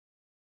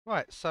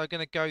Right, so I'm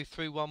going to go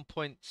through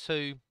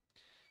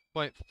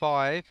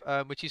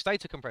 1.2.5, which is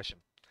data compression.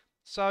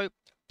 So,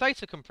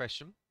 data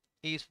compression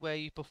is where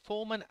you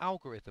perform an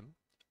algorithm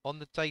on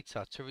the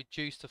data to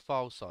reduce the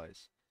file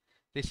size.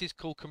 This is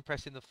called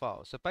compressing the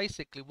file. So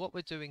basically what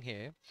we're doing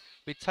here,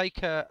 we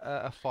take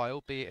a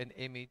file, be it an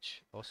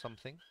image or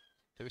something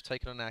that we've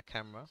taken on our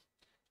camera,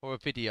 or a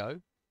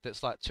video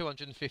that's like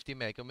 250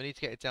 meg, and we need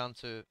to get it down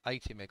to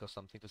 80 meg or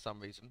something for some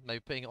reason.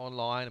 Maybe putting it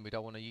online and we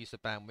don't want to use the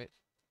bandwidth.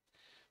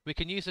 We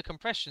can use a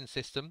compression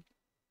system,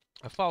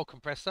 a file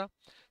compressor,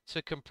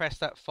 to compress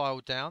that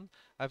file down.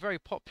 A very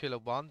popular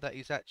one that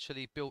is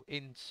actually built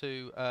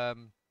into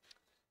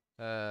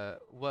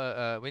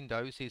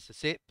Windows is the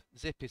zip.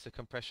 Zip is a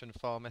compression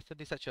file method.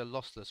 It's actually a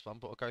lossless one,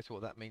 but I'll go through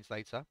what that means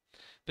later.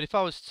 But if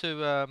I was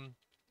to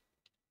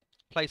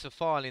place a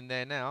file in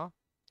there now,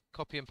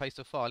 copy and paste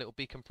a file, it will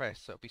be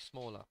compressed, so it'll be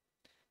smaller.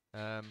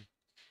 Um,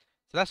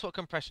 so that's what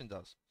compression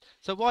does.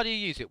 So why do you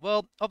use it?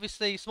 Well,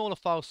 obviously, smaller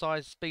file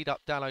size speed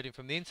up downloading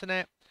from the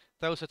internet.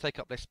 They also take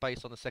up less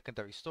space on the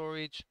secondary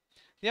storage.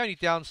 The only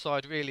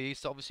downside really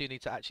is that obviously you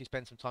need to actually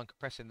spend some time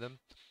compressing them,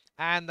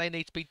 and they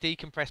need to be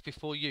decompressed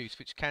before use,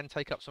 which can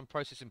take up some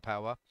processing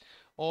power,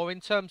 or in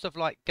terms of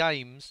like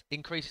games,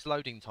 increases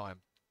loading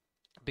time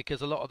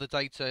because a lot of the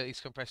data is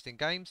compressed in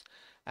games,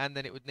 and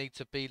then it would need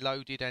to be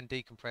loaded and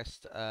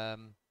decompressed.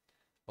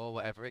 Or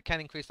whatever. It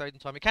can increase loading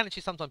time. It can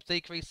actually sometimes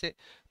decrease it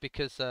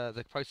because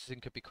the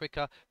processing could be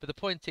quicker. But the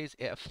point is,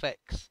 it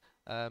affects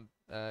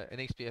it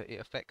needs to be it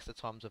affects the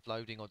times of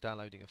loading or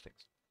downloading of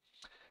things.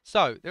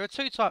 So there are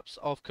two types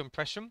of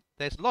compression.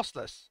 There's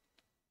lossless.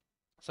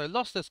 So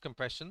lossless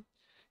compression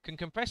can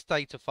compress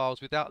data files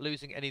without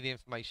losing any of the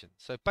information.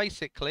 So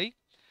basically,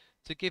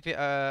 to give it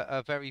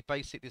a very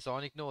basic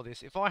design, ignore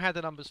this. If I had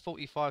the numbers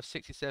 45,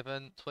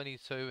 67,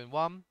 22, and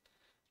 1,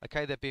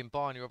 okay, they're being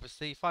binary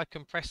obviously. If I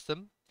compress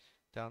them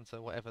down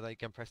to whatever they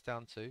compress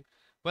down to,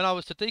 when I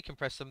was to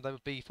decompress them, they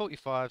would be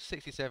 45,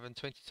 67,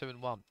 22,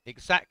 and 1.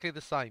 Exactly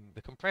the same.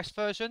 The compressed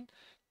version,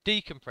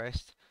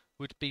 decompressed,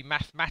 would be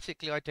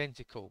mathematically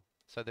identical.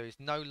 So there is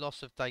no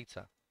loss of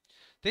data.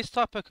 This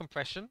type of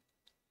compression,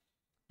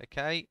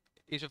 okay,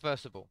 is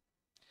reversible.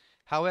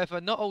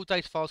 However, not all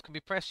data files can be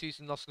pressed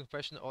using loss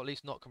compression, or at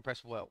least not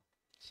compressed well.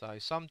 So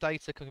some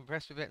data can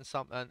compress with it and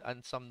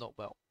some not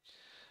well.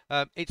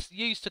 It's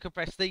used to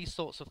compress these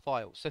sorts of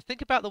files. So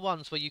think about the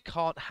ones where you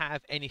can't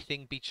have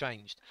anything be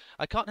changed.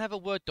 I can't have a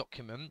Word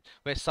document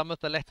where some of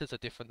the letters are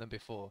different than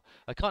before.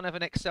 I can't have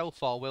an Excel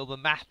file where the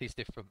math is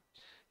different.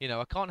 You know,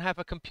 I can't have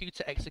a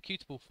computer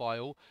executable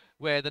file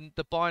where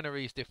the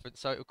binary is different,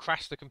 so it'll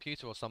crash the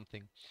computer or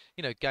something.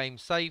 You know, game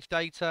save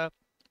data,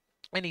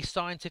 any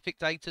scientific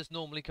data is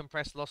normally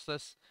compressed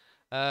lossless.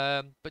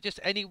 But just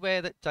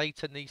anywhere that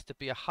data needs to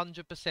be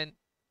 100%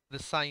 the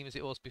same as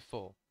it was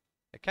before.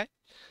 Okay,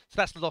 so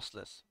that's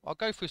lossless. I'll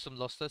go through some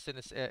lossless in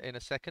a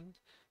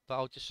second, but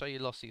I'll just show you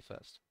lossy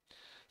first.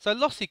 So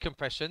lossy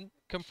compression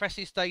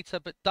compresses data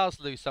but does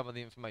lose some of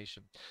the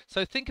information.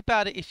 So think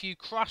about it, if you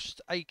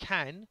crushed a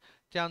can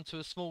down to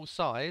a small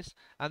size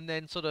and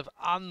then sort of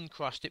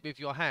uncrushed it with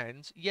your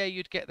hands, yeah,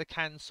 you'd get the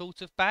can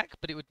sort of back,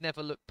 but it would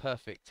never look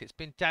perfect. It's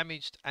been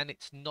damaged and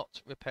it's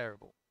not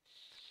repairable.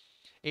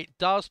 It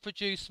does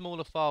produce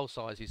smaller file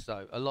sizes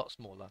though, a lot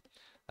smaller.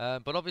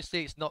 But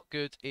obviously it's not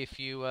good if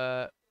you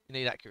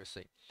need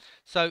accuracy.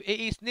 So it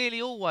is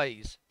nearly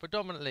always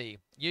predominantly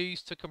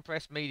used to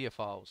compress media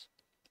files.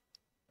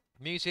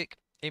 Music,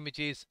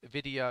 images,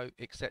 video,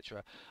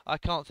 etc. I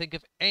can't think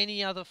of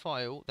any other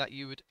file that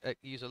you would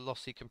use a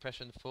lossy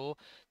compression for.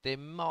 There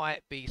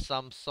might be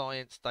some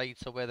science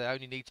data where they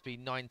only need to be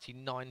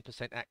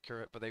 99%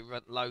 accurate, but they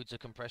run loads of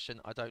compression.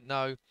 I don't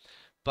know,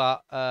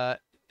 but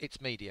it's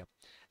media.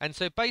 And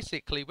so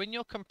basically, when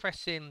you're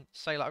compressing,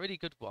 say, like a really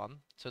good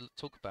one to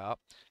talk about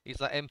is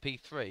like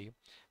MP3.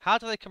 How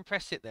do they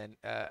compress it then?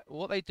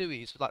 What they do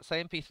is, like,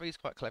 say, MP3 is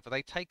quite clever.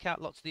 They take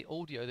out lots of the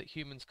audio that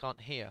humans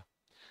can't hear.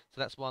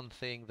 So that's one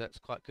thing that's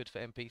quite good for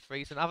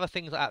MP3s, and other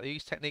things like that. They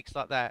use techniques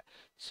like that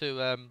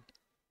to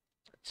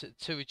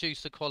to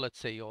reduce the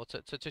quality, or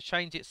to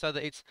change it so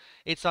that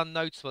it's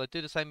unnoticeable. They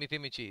do the same with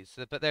images,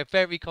 but they're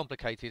very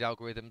complicated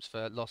algorithms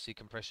for lossy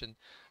compression.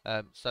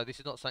 So this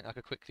is not something I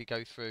could quickly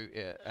go through,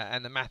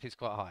 and the math is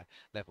quite high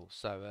level.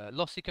 So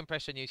lossy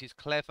compression uses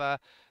clever,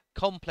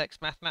 complex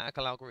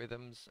mathematical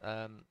algorithms.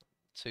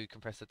 To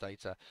compress the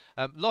data.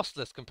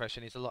 Lossless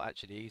compression is a lot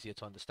actually easier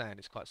to understand.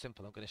 It's quite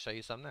simple. I'm going to show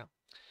you some now.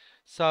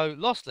 So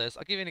lossless,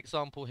 I'll give you an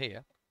example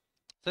here.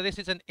 So this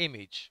is an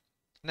image.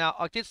 Now,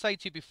 I did say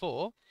to you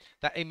before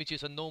that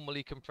images are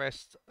normally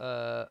compressed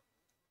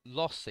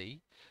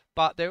lossy,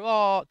 but there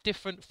are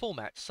different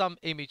formats. Some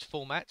image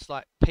formats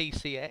like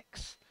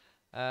PCX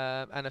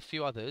and a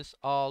few others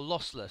are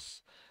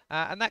lossless.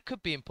 And that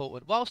could be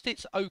important. Whilst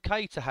it's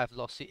okay to have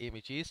lossy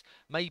images,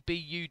 maybe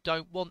you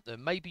don't want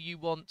them. Maybe you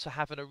want to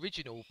have an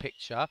original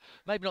picture,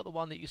 maybe not the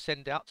one that you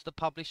send out to the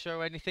publisher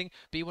or anything,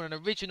 but you want an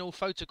original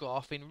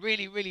photograph in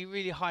really, really,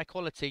 really high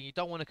quality. And you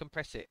don't want to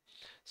compress it.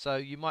 So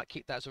you might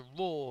keep that as a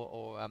raw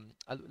or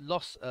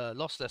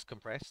lossless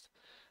compressed.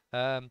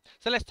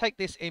 So let's take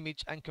this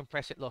image and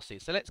compress it lossy.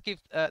 So let's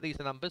give these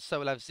the numbers. So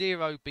we'll have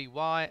 0 be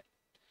white,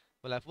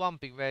 we'll have 1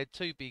 be red,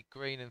 2 be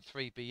green, and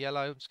 3 be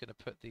yellow. I'm just going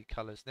to put the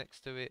colours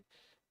next to it.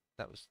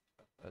 That was,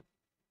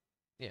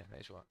 yeah,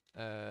 that's right.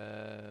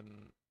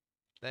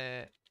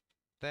 There,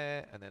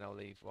 there, and then I'll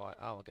leave white.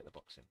 Oh, I'll get the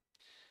box in.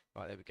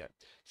 Right, there we go.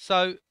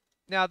 So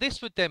now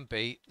this would then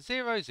be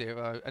 0,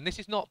 0, and this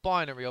is not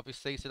binary,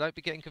 obviously, so don't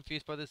be getting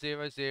confused by the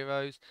 0,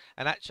 0s.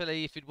 And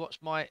actually, if you'd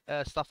watched my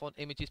stuff on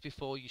images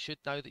before, you should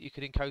know that you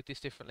could encode this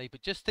differently.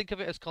 But just think of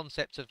it as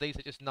concepts of these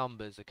are just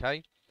numbers,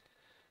 okay?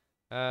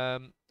 So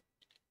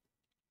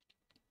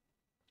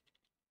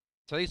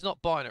these are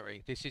not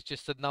binary. This is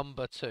just a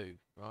number 2,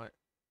 right?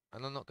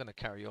 And I'm not going to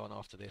carry on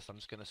after this. I'm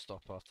just going to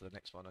stop after the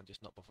next one and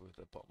just not bother with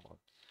the bottom one.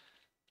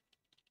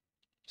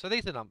 So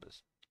these are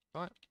numbers,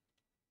 right?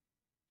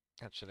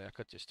 Actually, I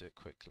could just do it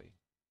quickly.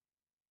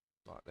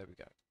 Right, there we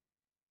go.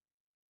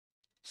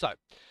 So,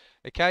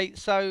 okay,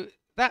 so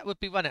that would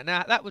be running.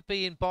 Now, that would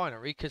be in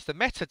binary because the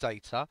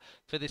metadata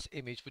for this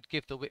image would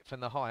give the width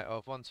and the height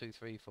of 1, 2,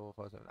 3, 4,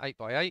 5, 7, 8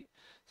 by 8.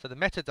 So the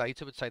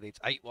metadata would say that it's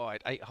 8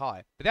 wide, 8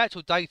 high. But the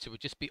actual data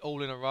would just be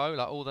all in a row,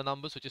 like all the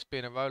numbers would just be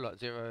in a row, like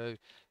 0,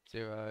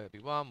 0, it'd be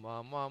 1,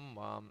 1, 1,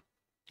 1,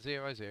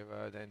 0,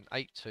 0, then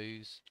 8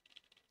 twos,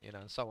 you know,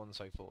 and so on and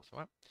so forth,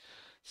 right?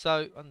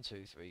 So 1,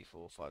 2, 3,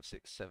 4, 5,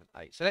 6, 7,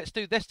 8. So let's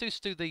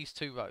do these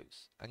two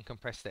rows and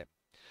compress them.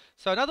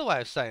 So another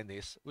way of saying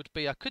this would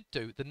be I could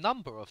do the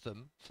number of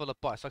them followed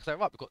by. So I could say,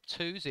 right, we've got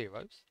 2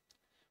 zeros,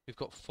 we've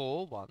got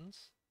 4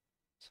 ones,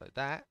 so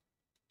that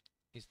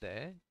is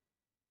there.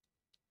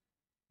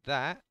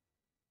 That,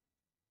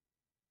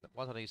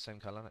 why don't I use the same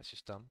colour? That's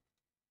just dumb.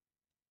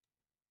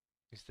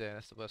 Is there?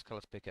 That's the worst colour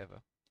to pick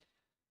ever.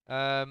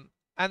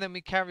 And then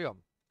we carry on.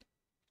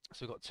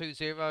 So we've got 2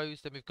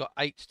 zeros, then we've got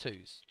 8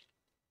 twos.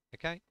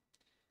 Okay?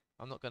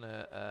 I'm not going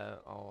to,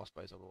 I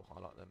suppose I will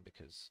highlight them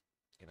because,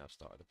 you know, I've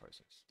started the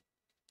process.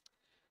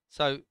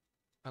 So,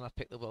 and I've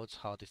picked the world's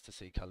hardest to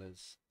see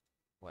colours,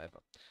 whatever.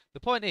 The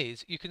point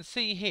is, you can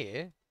see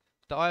here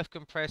that I have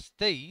compressed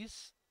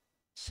these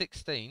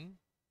 16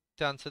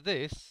 down to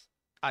this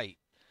 8.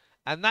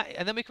 And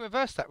then we can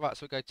reverse that, right?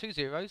 So we go 2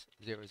 zeros,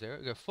 0, 0.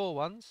 We go 4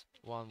 ones,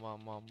 1,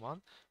 1, 1,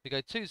 1. We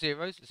go 2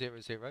 zeros, 0,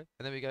 0. And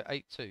then we go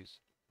 8 twos.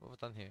 What have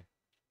I done here?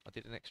 I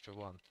did an extra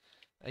 1.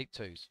 8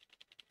 twos.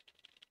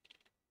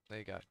 There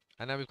you go.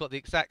 And now we've got the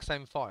exact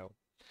same file.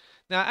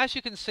 Now, as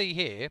you can see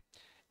here,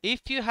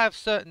 if you have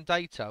certain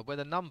data where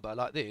the number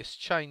like this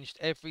changed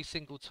every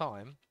single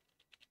time,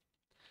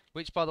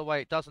 which, by the way,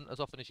 it doesn't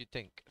as often as you'd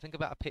think. Think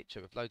about a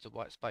picture with loads of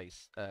white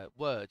space,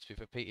 words with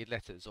repeated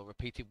letters or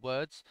repeated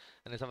words,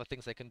 and there's other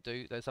things they can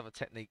do. There's other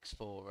techniques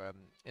for,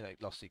 you know,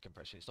 lossy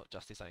compression. It's not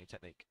just this only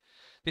technique.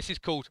 This is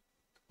called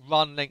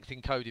run length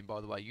encoding, by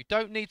the way. You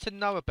don't need to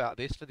know about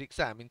this for the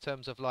exam in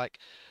terms of like,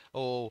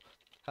 or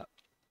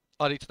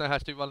I need to know how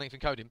to do run length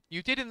encoding.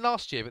 You did in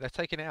last year, but they're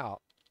taking it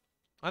out.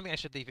 I think I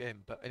should leave it in,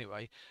 but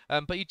anyway.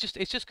 But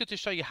it's just good to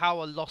show you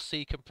how a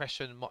lossy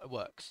compression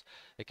works.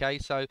 Okay,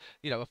 so,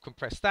 you know, I've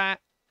compressed that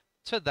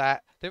to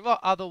that. There are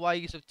other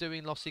ways of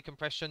doing lossy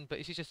compression, but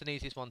this is just an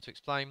easiest one to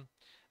explain.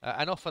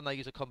 And often they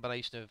use a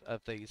combination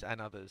of these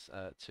and others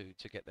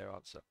to get their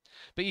answer.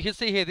 But you can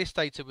see here this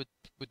data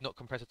would not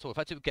compress at all. In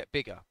fact, it would get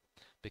bigger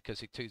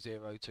because it's 2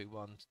 0, 2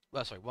 1.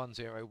 Well, sorry, 1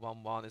 0,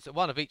 1 1. It's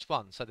one of each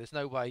one, so there's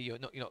no way you're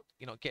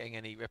not getting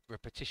any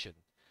repetition.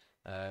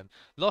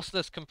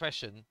 Lossless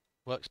compression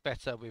works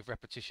better with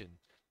repetition,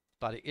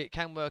 but it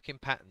can work in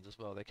patterns as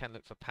well. They can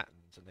look for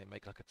patterns and they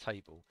make like a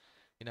table.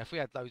 You know, if we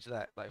had loads of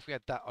that, like if we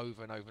had that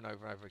over and over and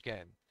over and over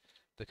again,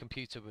 the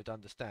computer would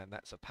understand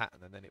that's a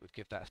pattern and then it would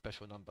give that a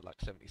special number like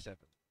 77.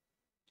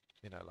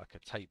 You know, like a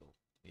table.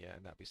 Yeah,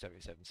 and that'd be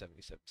 77,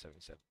 77,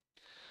 77.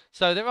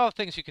 So there are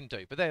things you can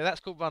do, but there, that's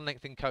called run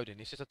length encoding.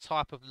 It's just a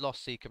type of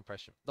lossy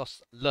compression.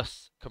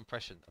 Lossless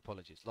compression,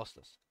 apologies,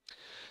 lossless.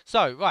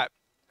 So, right.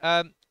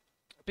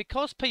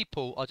 Because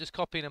people are just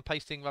copying and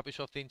pasting rubbish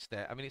off the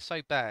internet, I mean, it's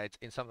so bad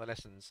in some of the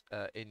lessons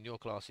in your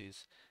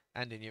classes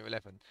and in Year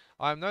 11.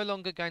 I'm no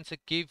longer going to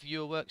give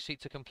you a worksheet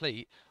to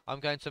complete.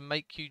 I'm going to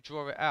make you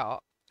draw it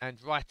out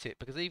and write it,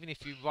 because even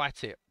if you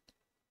write it,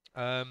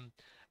 and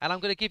I'm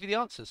going to give you the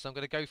answers. So I'm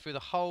going to go through the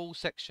whole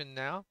section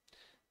now.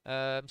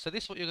 So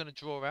this is what you're going to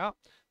draw out.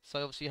 So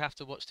obviously you have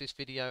to watch this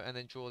video and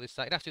then draw this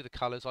out. You have to do the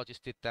colours. I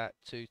just did that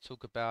to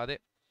talk about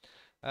it.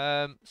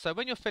 So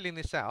when you're filling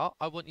this out,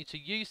 I want you to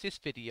use this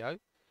video.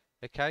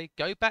 Okay,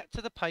 go back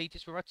to the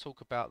pages where I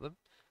talk about them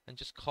and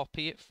just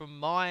copy it from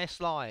my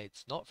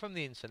slides, not from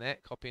the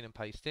internet, copying and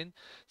pasting.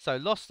 So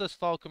lossless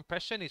file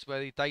compression is where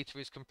the data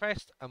is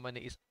compressed, and when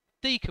it is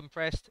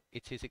decompressed,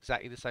 it is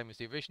exactly the same as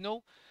the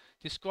original.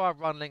 Describe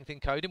run length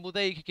encoding. Well,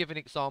 there you could give an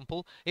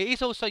example. It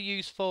is also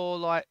used for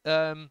like,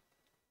 so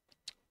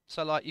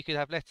like you could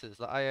have letters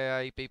like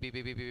A, B, B,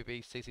 B, B, B,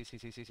 B, C, C, C,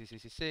 C, C, C, C,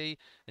 C, C,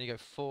 and you go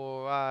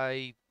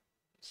 4A,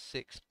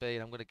 6B,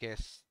 and I'm going to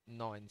guess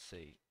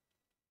 9C.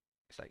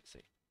 It's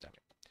 8C. Damn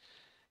it.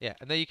 Yeah,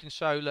 and there you can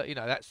show, look, you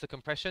know, that's the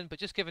compression, but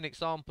just give an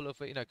example of,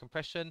 you know,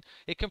 compression.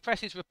 It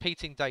compresses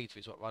repeating data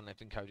is what run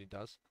length encoding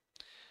does.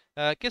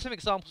 Give some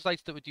examples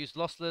later that would use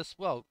lossless.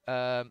 Well,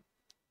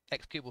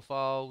 executable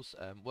files,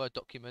 Word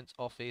documents,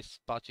 Office,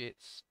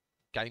 budgets,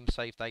 game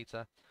save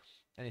data,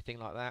 anything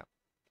like that.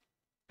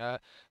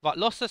 Right,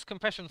 lossless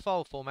compression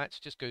file formats,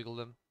 just Google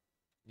them.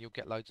 You'll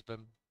get loads of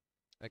them.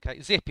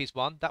 Okay, zip is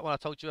one. That one I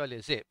told you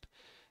earlier, zip.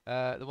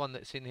 The one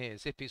that's in here,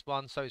 zip is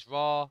one, so is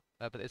RAR,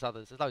 but there's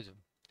others. There's loads of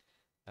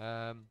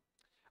them.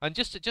 And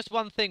just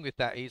one thing with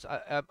that is,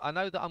 I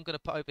know that I'm going to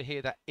put over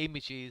here that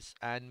images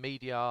and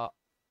media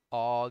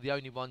are the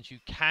only ones you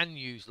can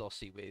use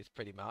lossy with,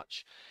 pretty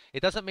much.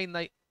 It doesn't mean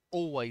they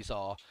always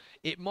are.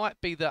 It might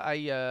be that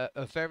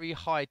a very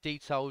high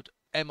detailed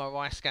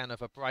MRI scan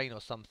of a brain or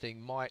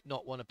something might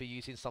not want to be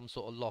using some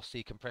sort of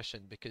lossy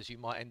compression, because you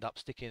might end up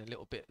sticking a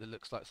little bit that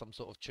looks like some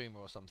sort of tumor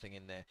or something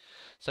in there.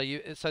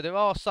 So there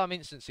are some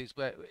instances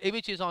where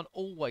images aren't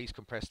always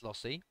compressed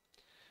lossy,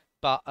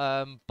 but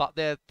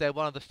they're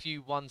one of the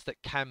few ones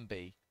that can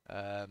be.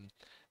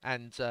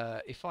 And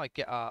if I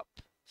get up,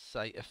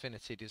 say,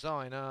 Affinity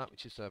Designer,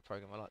 which is a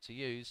program I like to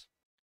use,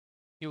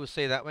 you will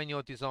see that when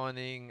you're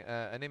designing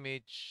an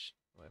image,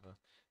 whatever,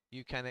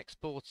 you can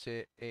export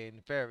it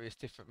in various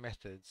different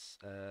methods,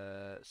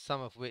 some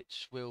of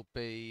which will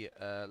be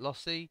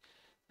lossy.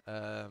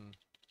 I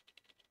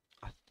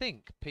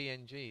think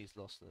PNG is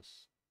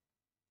lossless.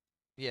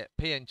 Yeah,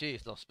 PNG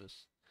is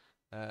lossless.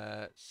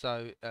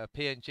 So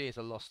PNG is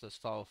a lossless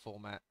file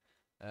format.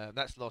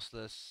 That's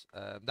lossless.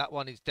 That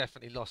one is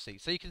definitely lossy.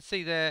 So you can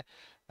see there,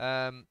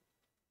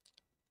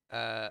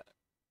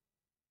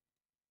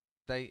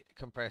 they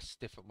compress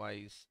different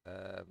ways.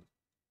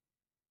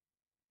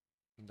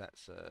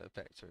 That's a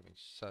vector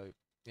image. So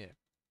yeah,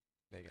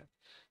 there you go.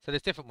 So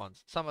there's different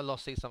ones. Some are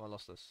lossy, some are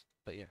lossless.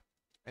 But yeah.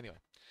 Anyway,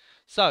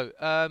 so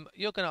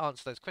you're going to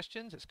answer those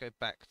questions. Let's go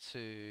back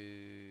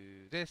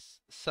to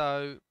this.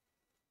 So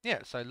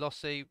yeah, so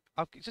lossy.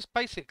 I've just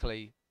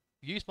basically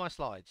used my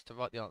slides to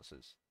write the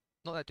answers.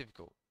 Not that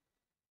difficult.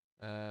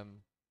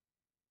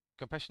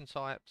 Compression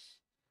types,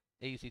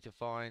 easy to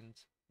find.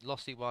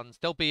 Lossy ones,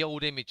 they'll be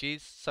old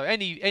images. So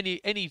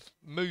any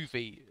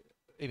movie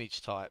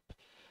image type,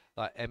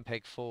 like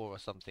MPEG-4 or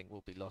something,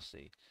 will be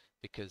lossy,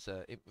 because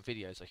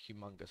videos are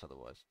humongous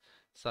otherwise.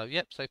 So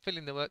yep, so fill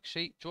in the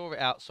worksheet, draw it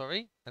out,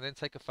 sorry, and then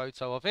take a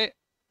photo of it,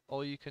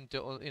 or you can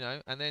do it,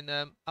 and then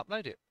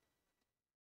upload it.